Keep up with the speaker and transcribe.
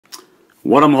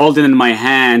What I'm holding in my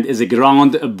hand is a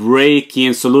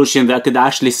groundbreaking solution that could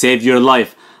actually save your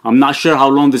life. I'm not sure how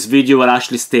long this video will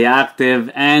actually stay active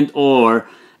and or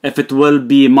if it will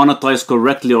be monetized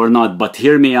correctly or not, but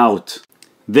hear me out.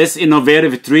 This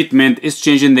innovative treatment is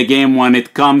changing the game when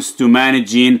it comes to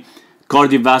managing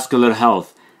cardiovascular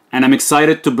health, and I'm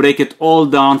excited to break it all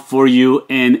down for you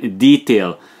in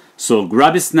detail. So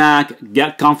grab a snack,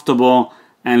 get comfortable,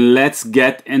 and let's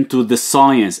get into the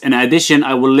science. In addition,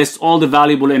 I will list all the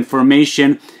valuable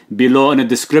information below in the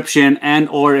description and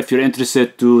or if you're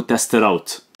interested to test it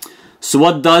out. So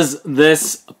what does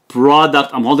this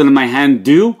product I'm holding in my hand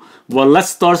do? Well,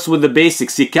 let's start with the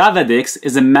basics. See, Cavadix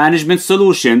is a management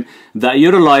solution that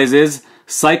utilizes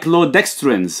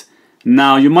cyclodextrins.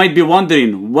 Now, you might be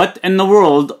wondering, what in the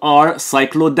world are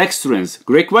cyclodextrins?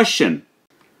 Great question.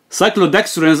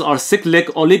 Cyclodextrins are cyclic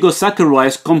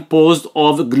oligosaccharides composed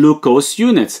of glucose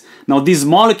units. Now, these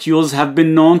molecules have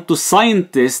been known to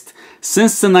scientists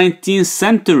since the 19th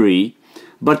century,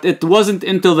 but it wasn't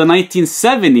until the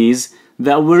 1970s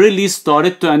that we really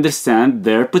started to understand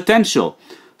their potential.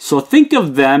 So think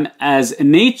of them as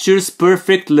nature's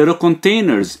perfect little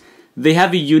containers. They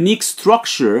have a unique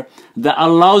structure that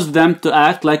allows them to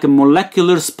act like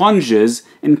molecular sponges,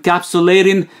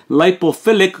 encapsulating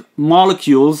lipophilic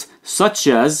molecules such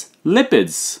as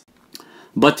lipids.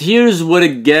 But here's where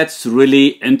it gets really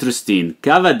interesting.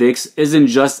 Cavadix isn't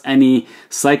just any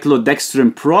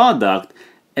cyclodextrin product.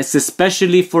 It's a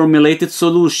specially formulated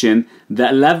solution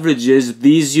that leverages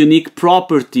these unique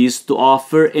properties to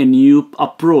offer a new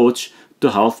approach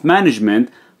to health management,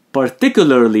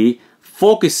 particularly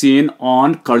focusing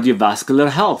on cardiovascular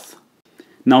health.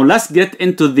 Now let's get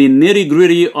into the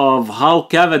nitty-gritty of how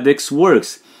Cavadix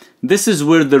works. This is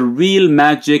where the real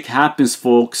magic happens,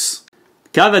 folks.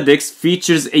 Cavadix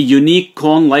features a unique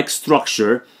cone-like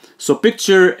structure. So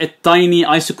picture a tiny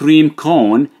ice cream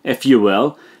cone, if you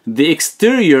will. The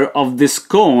exterior of this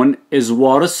cone is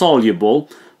water-soluble,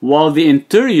 while the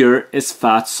interior is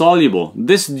fat-soluble.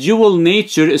 This dual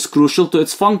nature is crucial to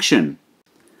its function.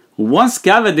 Once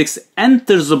Cavadix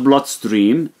enters the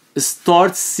bloodstream, it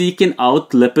starts seeking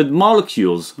out lipid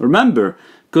molecules. Remember,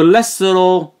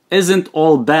 cholesterol isn't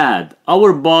all bad.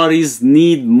 Our bodies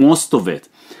need most of it.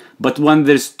 But when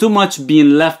there's too much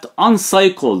being left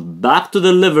uncycled back to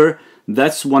the liver,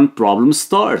 that's when problems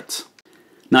start.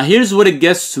 Now here's where it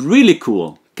gets really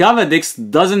cool.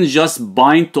 Cavadix doesn't just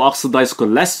bind to oxidized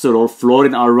cholesterol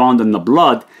floating around in the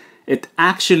blood. It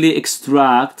actually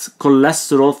extracts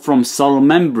cholesterol from cell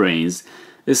membranes.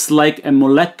 It's like a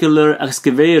molecular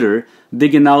excavator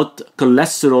digging out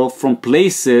cholesterol from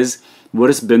places where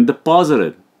it's been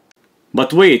deposited.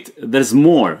 But wait, there's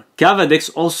more. Cavadix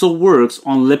also works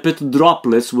on lipid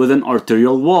droplets within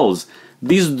arterial walls.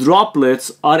 These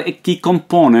droplets are a key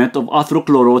component of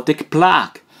atherosclerotic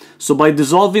plaque. So by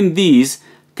dissolving these,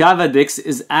 Cavadix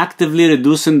is actively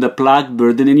reducing the plaque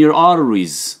burden in your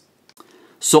arteries.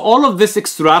 So all of this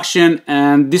extraction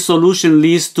and dissolution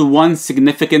leads to one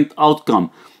significant outcome,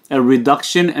 a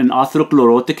reduction in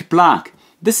atherosclerotic plaque.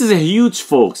 This is a huge,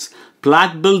 folks.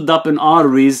 Plaque buildup in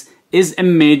arteries is a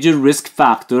major risk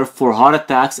factor for heart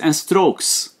attacks and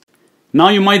strokes. Now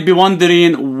you might be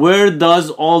wondering, where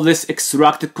does all this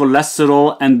extracted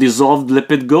cholesterol and dissolved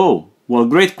lipid go? Well,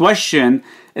 great question.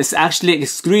 It's actually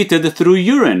excreted through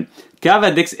urine.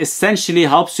 Cavadix essentially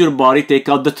helps your body take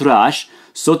out the trash,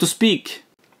 so to speak.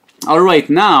 Alright,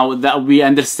 now that we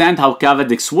understand how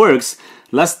Cavadix works,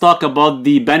 let's talk about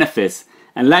the benefits.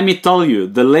 And let me tell you,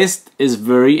 the list is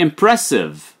very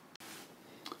impressive.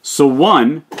 So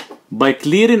 1, by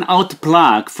clearing out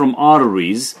plaque from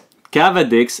arteries,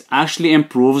 Cavadix actually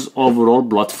improves overall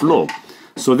blood flow.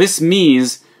 So this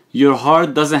means your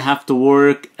heart doesn't have to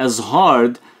work as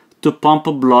hard to pump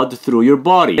blood through your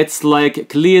body. It's like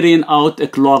clearing out a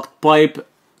clogged pipe.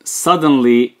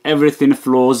 Suddenly, everything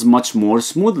flows much more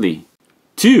smoothly.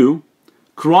 2,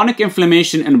 chronic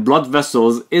inflammation in blood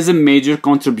vessels is a major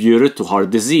contributor to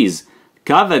heart disease.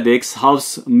 Cavadix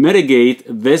helps mitigate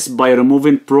this by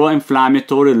removing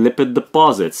pro-inflammatory lipid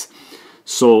deposits.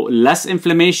 So, less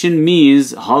inflammation means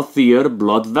healthier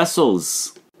blood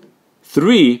vessels.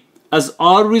 3, as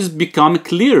arteries become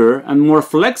clearer and more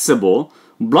flexible,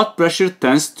 blood pressure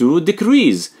tends to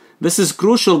decrease. This is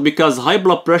crucial because high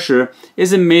blood pressure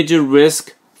is a major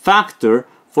risk factor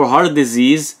for heart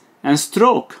disease and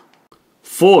stroke.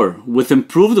 4, with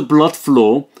improved blood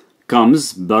flow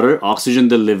comes better oxygen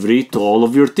delivery to all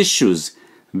of your tissues.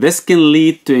 This can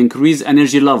lead to increased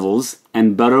energy levels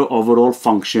and better overall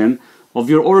function of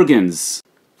your organs.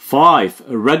 5,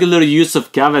 regular use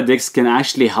of Cavadix can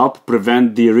actually help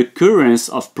prevent the recurrence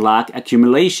of plaque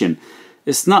accumulation.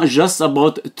 it's not just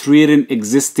about treating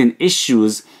existing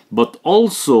issues, but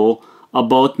also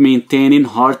about maintaining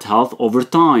heart health over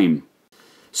time.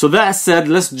 So that said,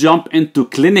 let's jump into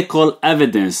clinical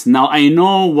evidence. Now I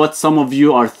know what some of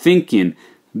you are thinking.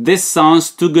 This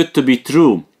sounds too good to be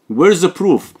true. Where's the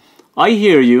proof? I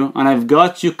hear you and I've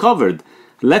got you covered.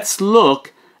 Let's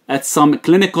look at some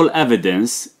clinical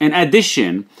evidence. In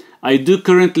addition, I do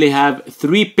currently have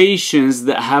 3 patients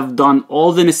that have done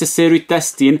all the necessary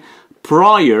testing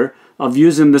prior of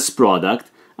using this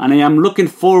product, and I am looking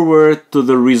forward to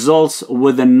the results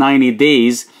within 90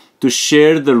 days to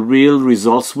share the real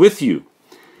results with you.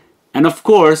 And of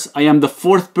course, I am the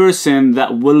 4th person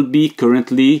that will be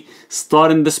currently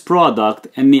starting this product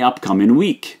in the upcoming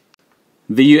week.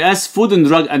 The US Food and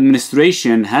Drug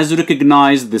Administration has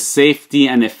recognized the safety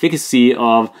and efficacy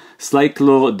of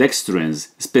cyclodextrins,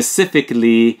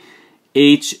 specifically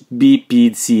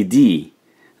HBPCD.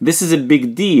 This is a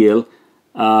big deal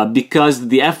because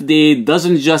the FDA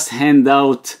doesn't just hand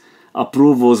out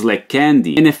approvals like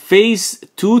candy. In a phase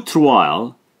 2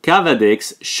 trial,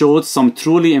 Cavadix showed some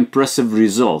truly impressive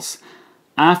results.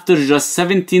 After just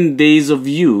 17 days of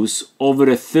use over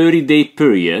a 30-day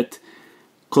period,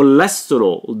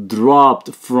 cholesterol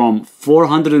dropped from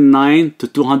 409 to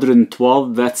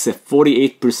 212, that's a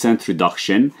 48%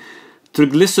 reduction.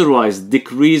 Triglycerides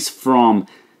decreased from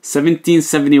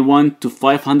 1771 to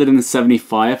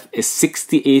 575, a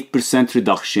 68%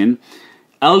 reduction.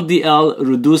 LDL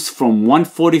reduced from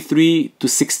 143 to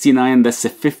 69, that's a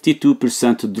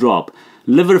 52% drop.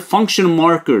 Liver function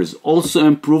markers also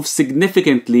improved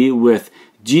significantly with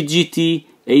GGT,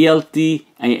 ALT,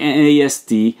 and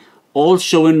NAST, all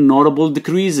showing notable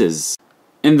decreases.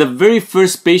 In the very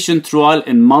first patient trial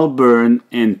in Melbourne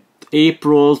in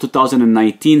April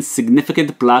 2019,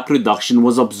 significant plaque reduction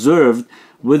was observed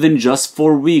within just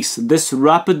 4 weeks. This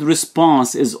rapid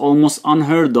response is almost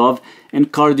unheard of in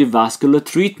cardiovascular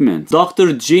treatment.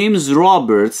 Dr. James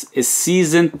Roberts, a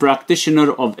seasoned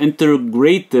practitioner of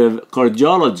integrative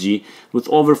cardiology with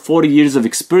over 40 years of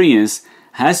experience,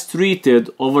 has treated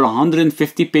over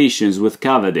 150 patients with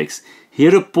Cavadix. He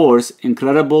reports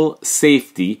incredible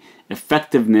safety,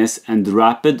 effectiveness, and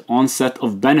rapid onset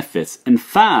of benefits. In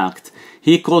fact,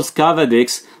 he calls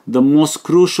Cavadix the most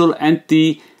crucial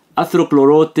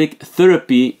anti-atherosclerotic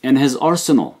therapy in his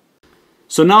arsenal.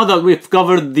 So now that we've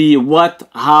covered the what,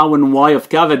 how, and why of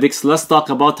Cavadix, let's talk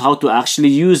about how to actually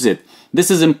use it. This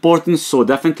is important, so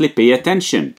definitely pay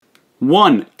attention.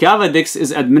 1. Cavadix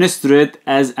is administered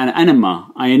as an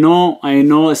enema. I know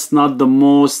it's not the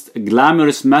most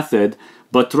glamorous method,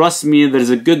 but trust me,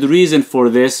 there's a good reason for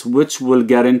this, which we'll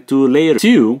get into later.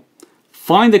 2.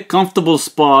 Find a comfortable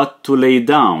spot to lay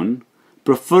down,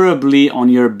 preferably on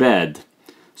your bed.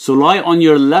 So lie on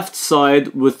your left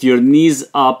side with your knees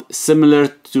up, similar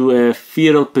to a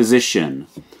fetal position.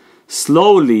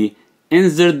 Slowly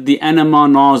insert the enema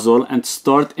nozzle and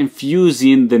start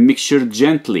infusing the mixture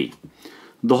gently.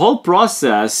 The whole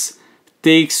process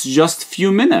takes just a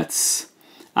few minutes.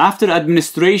 After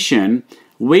administration,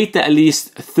 wait at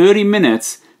least 30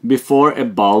 minutes before a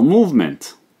bowel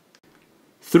movement.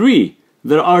 3.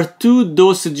 There are 2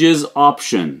 dosages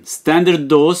option. Standard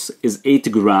dose is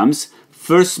 8 grams.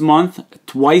 First month,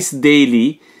 twice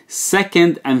daily.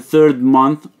 Second and third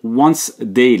month, once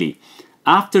daily.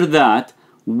 After that,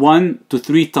 1 to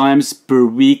 3 times per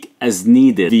week as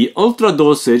needed. The ultra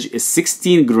dosage is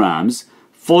 16 grams.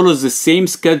 Follows the same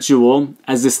schedule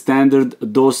as the standard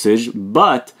dosage,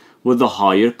 but with a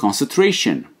higher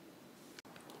concentration.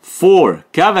 4.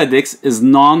 Cavadix is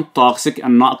non-toxic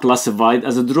and not classified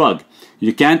as a drug.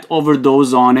 You can't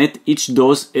overdose on it. Each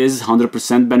dose is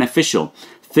 100% beneficial.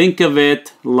 Think of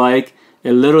it like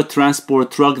a little transport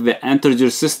truck that enters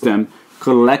your system,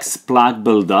 collects plaque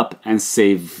buildup, and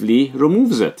safely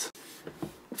removes it.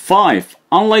 5.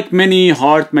 Unlike many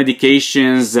heart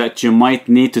medications that you might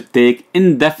need to take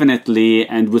indefinitely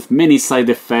and with many side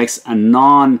effects and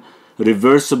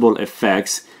non-reversible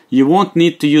effects, you won't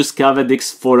need to use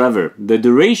Cavadix forever. The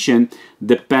duration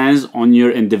depends on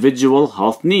your individual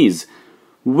health needs,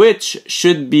 which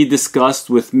should be discussed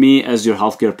with me as your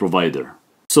healthcare provider.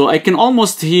 So I can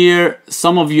almost hear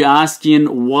some of you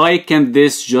asking, why can't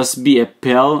this just be a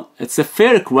pill? It's a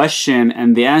fair question,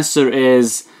 and the answer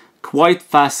is quite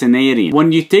fascinating.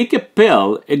 When you take a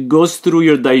pill, it goes through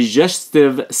your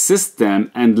digestive system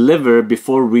and liver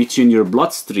before reaching your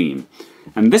bloodstream.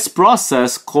 And this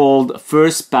process, called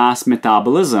first pass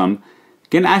metabolism,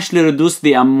 can actually reduce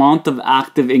the amount of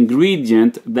active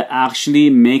ingredient that actually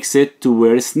makes it to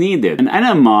where it's needed. An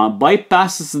enema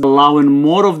bypasses allowing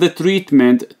more of the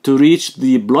treatment to reach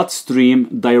the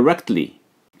bloodstream directly.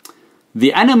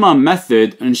 The enema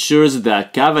method ensures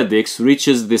that Cavadix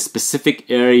reaches the specific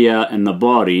area in the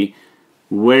body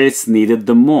where it's needed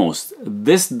the most.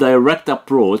 This direct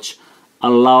approach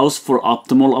allows for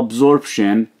optimal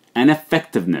absorption and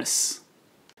effectiveness.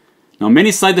 Now,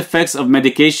 many side effects of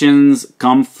medications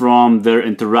come from their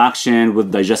interaction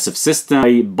with the digestive system.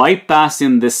 By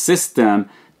bypassing this system,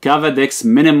 Cavadix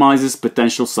minimizes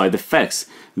potential side effects.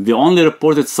 The only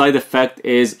reported side effect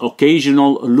is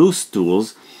occasional loose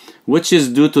stools, which is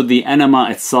due to the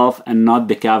enema itself and not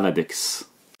the Cavadix.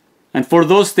 And for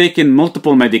those taking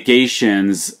multiple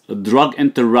medications, drug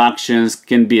interactions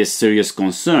can be a serious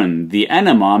concern. The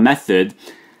enema method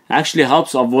actually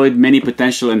helps avoid many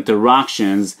potential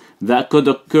interactions that could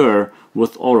occur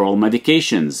with oral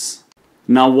medications.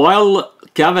 Now, while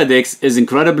Cavadix is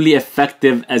incredibly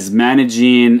effective as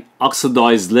managing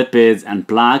oxidized lipids and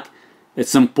plaque,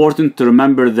 it's important to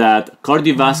remember that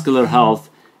cardiovascular health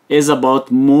is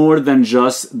about more than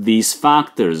just these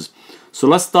factors. So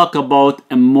let's talk about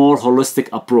a more holistic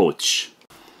approach.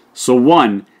 So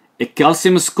 1, a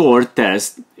calcium score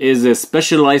test is a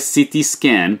specialized CT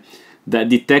scan that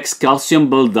detects calcium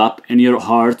buildup in your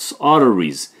heart's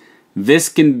arteries. This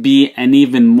can be an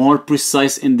even more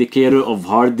precise indicator of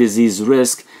heart disease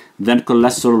risk than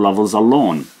cholesterol levels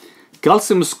alone.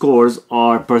 Calcium scores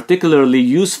are particularly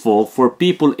useful for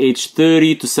people aged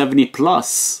 30 to 70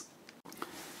 plus.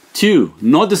 2,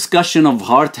 no discussion of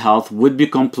heart health would be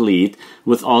complete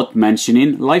without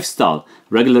mentioning lifestyle.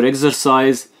 Regular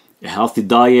exercise, a healthy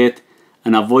diet,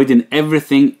 and avoiding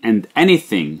everything and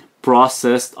anything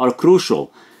processed are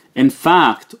crucial. In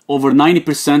fact, over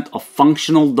 90% of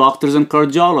functional doctors and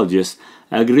cardiologists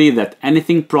agree that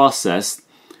anything processed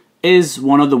is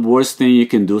one of the worst things you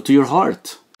can do to your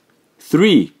heart.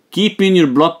 3, keeping your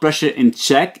blood pressure in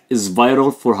check is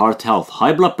vital for heart health.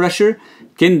 High blood pressure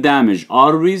can damage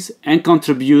arteries and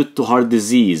contribute to heart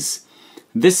disease.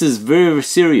 This is very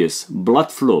serious.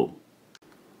 Blood flow.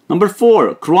 Number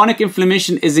 4, chronic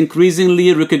inflammation is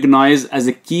increasingly recognized as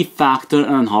a key factor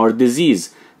in heart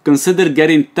disease. Consider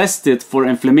getting tested for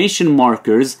inflammation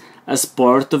markers as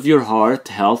part of your heart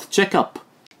health checkup.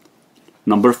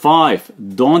 Number 5,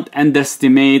 don't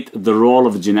underestimate the role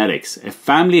of genetics. A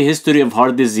family history of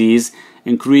heart disease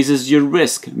increases your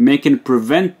risk, making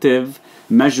preventive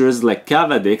measures like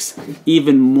Cavadix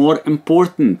even more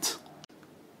important.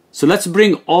 So let's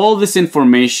bring all this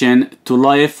information to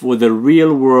life with a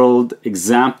real-world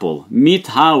example. Meet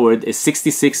Howard, a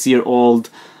 66-year-old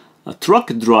truck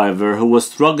driver who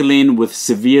was struggling with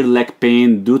severe leg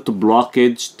pain due to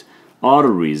blockaged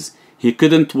arteries. He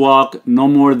couldn't walk no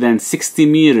more than 60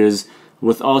 meters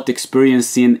without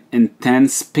experiencing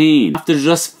intense pain. After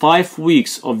just 5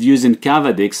 weeks of using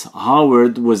Cavadix,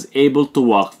 Howard was able to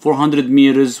walk 400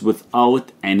 meters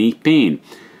without any pain.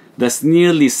 That's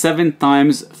nearly 7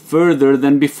 times further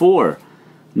than before.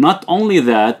 Not only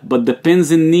that, but the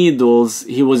pins and needles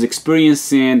he was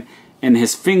experiencing in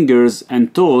his fingers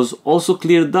and toes also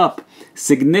cleared up,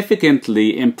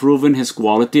 significantly improving his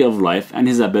quality of life and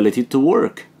his ability to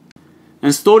work.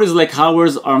 And stories like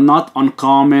Howard's are not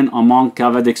uncommon among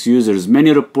Cavadix users.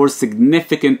 Many report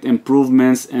significant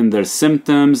improvements in their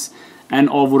symptoms and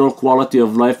overall quality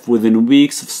of life within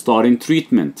weeks of starting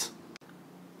treatment.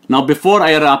 Now, before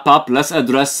I wrap up, let's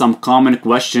address some common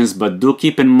questions, but do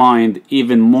keep in mind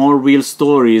even more real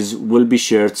stories will be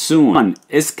shared soon. 1.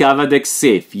 Is Cavadix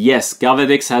safe? Yes,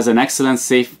 Cavadix has an excellent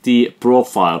safety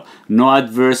profile. No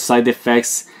adverse side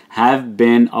effects have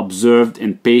been observed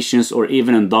in patients or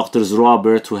even in Dr.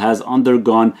 Robert, who has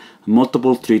undergone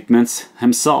multiple treatments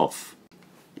himself.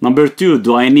 Number 2,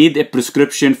 do I need a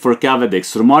prescription for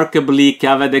Cavadix? Remarkably,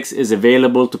 Cavadix is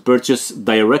available to purchase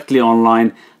directly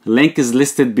online. Link is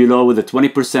listed below with a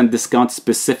 20% discount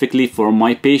specifically for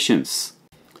my patients.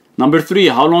 Number 3,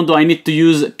 how long do I need to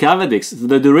use Cavadix?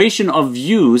 The duration of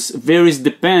use varies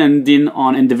depending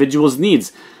on individuals'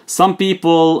 needs. Some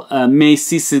people may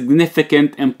see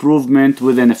significant improvement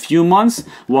within a few months,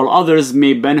 while others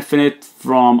may benefit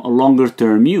from a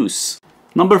longer-term use.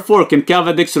 Number 4, can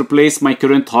Cavadix replace my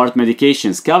current heart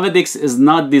medications? Cavadix is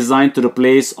not designed to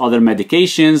replace other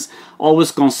medications.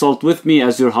 Always consult with me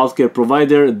as your healthcare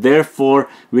provider, therefore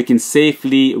we can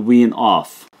safely wean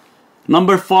off.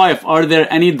 Number 5, are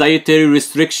there any dietary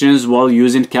restrictions while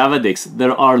using Cavadix?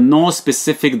 There are no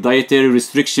specific dietary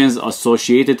restrictions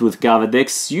associated with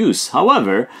Cavadix use.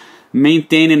 However,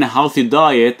 maintaining a healthy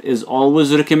diet is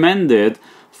always recommended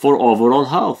for overall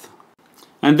health.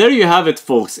 And there you have it,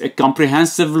 folks, a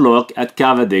comprehensive look at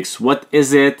Cavadix. What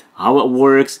is it, how it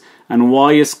works, and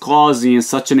why it's causing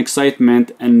such an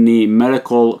excitement in the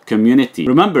medical community.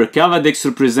 Remember, Cavadix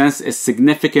represents a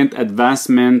significant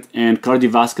advancement in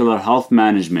cardiovascular health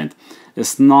management.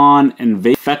 It's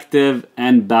non-invasive, effective,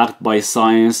 and backed by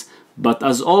science, but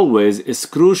as always, it's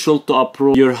crucial to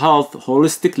approach your health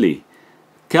holistically.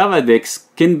 Cavadix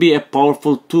can be a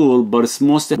powerful tool, but it's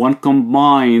most when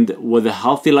combined with a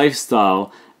healthy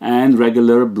lifestyle and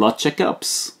regular blood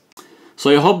checkups. So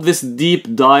I hope this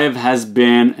deep dive has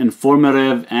been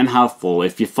informative and helpful.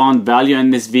 If you found value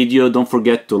in this video, don't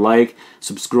forget to like,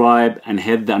 subscribe, and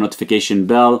hit the notification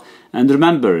bell. And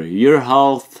remember, your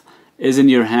health is in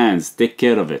your hands. Take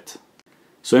care of it.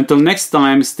 So until next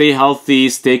time, stay healthy,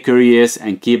 stay curious,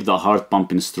 and keep the heart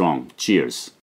pumping strong. Cheers.